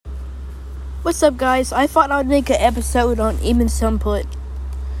What's up, guys? I thought I'd make an episode on Iman shumpert,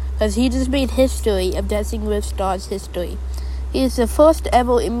 because he just made history of Dancing with Stars history. He is the first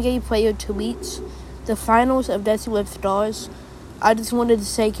ever NBA player to reach the finals of Dancing with Stars. I just wanted to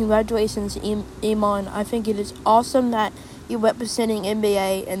say congratulations, Iman. I think it is awesome that you're representing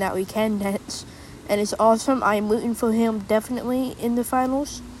NBA and that we can dance. And it's awesome. I'm rooting for him definitely in the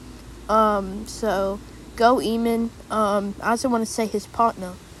finals. So go Iman. I also want to say his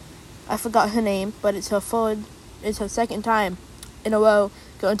partner. I forgot her name, but it's her second time in a row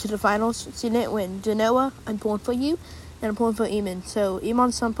going to the finals. She didn't win. Daniella, I'm pulling for you, and I'm pulling for Iman. So Iman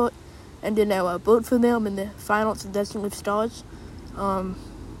shumpert and Daniella, vote for them in the finals of Dancing with Stars.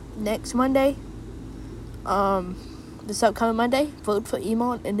 Next Monday, this upcoming Monday, vote for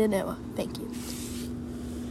Iman and Daniella. Thank you.